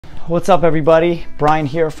What's up, everybody? Brian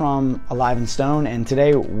here from Alive and Stone, and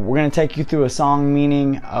today we're going to take you through a song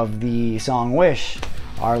meaning of the song Wish,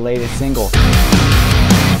 our latest single.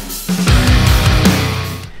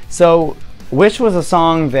 So Wish was a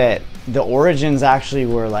song that the origins actually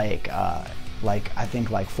were like I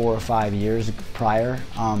think like 4 or 5 years prior.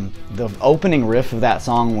 The opening riff of that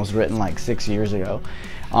song was written like 6 years ago,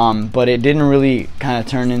 but it didn't really kind of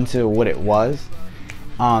turn into what it was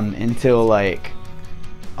until like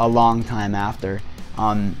a long time after.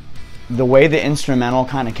 The way the instrumental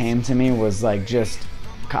kind of came to me was like just,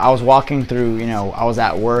 I was walking through, I was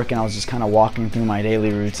at work and I was just kind of walking through my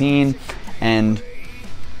daily routine, and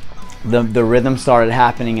the rhythm started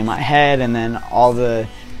happening in my head, and then all the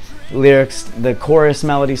lyrics, the chorus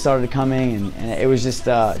melody started coming, and it was just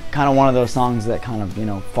kind of one of those songs that kind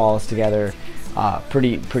of falls together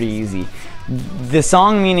pretty easy. The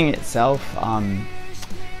song meaning itself,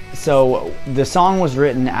 so the song was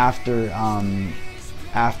written after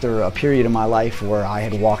a period of my life where I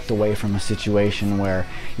had walked away from a situation where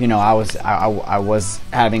I was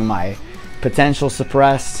having my potential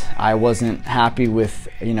suppressed. I wasn't happy with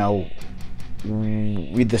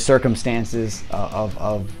with the circumstances of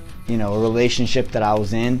a relationship that I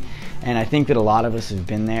was in, and I think that a lot of us have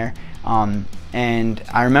been there. And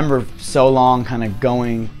I remember so long kind of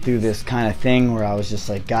going through this kind of thing where I was just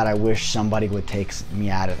like, God, I wish somebody would take me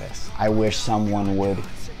out of this. I wish someone would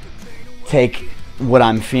take what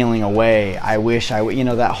I'm feeling away. I wish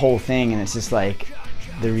that whole thing. And it's just like,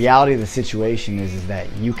 the reality of the situation is that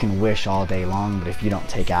you can wish all day long, but if you don't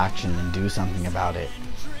take action and do something about it,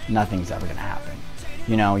 nothing's ever gonna happen.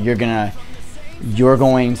 You're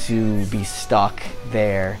going to be stuck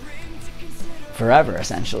there forever,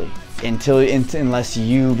 essentially, unless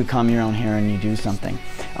you become your own hero and you do something.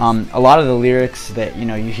 A lot of the lyrics that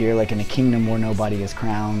you hear, like in a kingdom where nobody is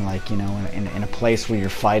crowned, like in a place where you're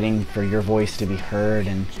fighting for your voice to be heard,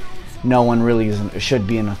 and no one really should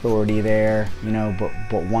be an authority there,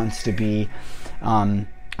 but wants to be.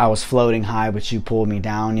 I was floating high, but you pulled me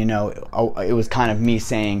down. It was kind of me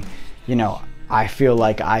saying, I feel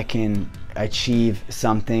like I can achieve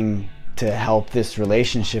something to help this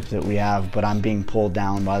relationship that we have, but I'm being pulled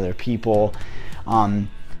down by other people.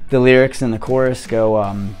 The lyrics in the chorus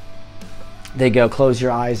go, they go, close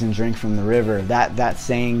your eyes and drink from the river. That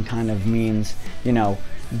saying kind of means,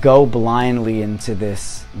 go blindly into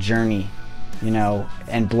this journey,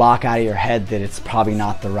 and block out of your head that it's probably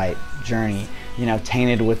not the right journey,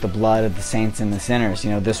 tainted with the blood of the saints and the sinners,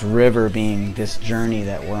 this river being this journey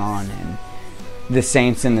that we're on, and the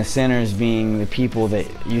saints and the sinners being the people that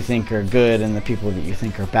you think are good and the people that you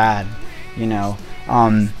think are bad.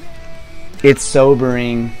 It's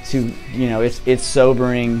sobering to it's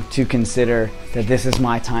sobering to consider that this is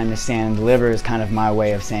my time to stand and deliver, is kind of my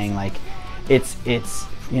way of saying, like, it's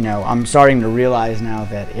I'm starting to realize now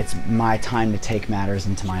that it's my time to take matters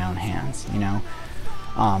into my own hands,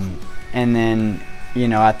 and then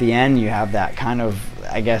at the end you have that kind of,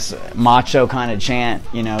 I guess, macho kind of chant,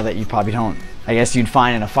 that you probably don't, I guess you'd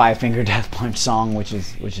find in a Five Finger Death Punch song, which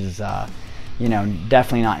is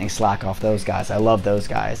definitely not any slack off those guys. I love those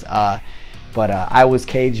guys. But I was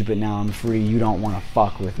caged, but now I'm free. You don't want to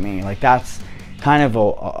fuck with me. Like, that's kind of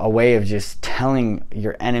a way of just telling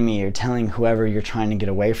your enemy or telling whoever you're trying to get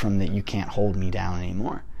away from that you can't hold me down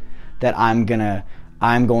anymore. That I'm going to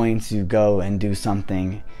go and do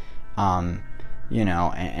something, and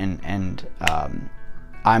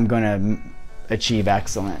I'm going to achieve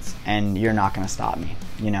excellence, and you're not going to stop me.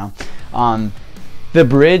 The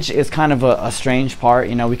bridge is kind of a strange part.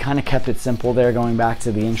 We kind of kept it simple there, going back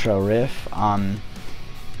to the intro riff. I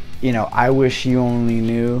wish you only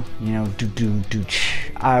knew,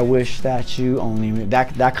 I wish that you only knew.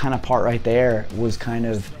 That kind of part right there was kind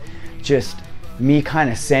of just me kind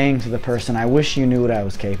of saying to the person, I wish you knew what I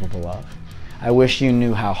was capable of. I wish you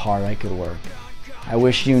knew how hard I could work. I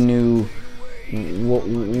wish you knew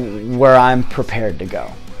where I'm prepared to go,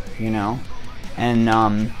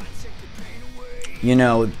 and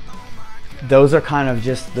those are kind of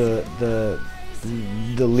just the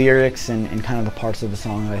lyrics and kind of the parts of the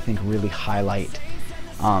song that I think really highlight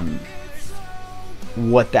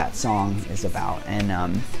what that song is about.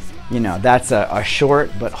 And that's a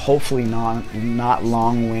short but hopefully not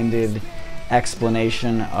long-winded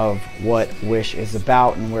explanation of what Wish is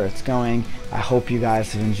about and where it's going. I hope you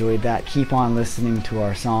guys have enjoyed that. Keep on listening to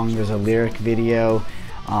our song. There's a lyric video,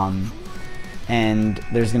 and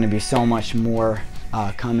there's going to be so much more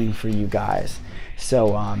coming for you guys.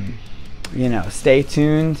 So stay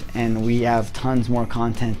tuned, and we have tons more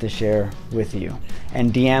content to share with you.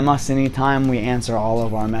 And DM us anytime. We answer all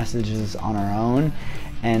of our messages on our own,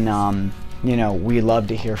 and you know, we love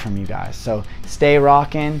to hear from you guys. So stay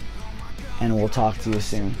rocking, and we'll talk to you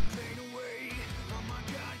soon.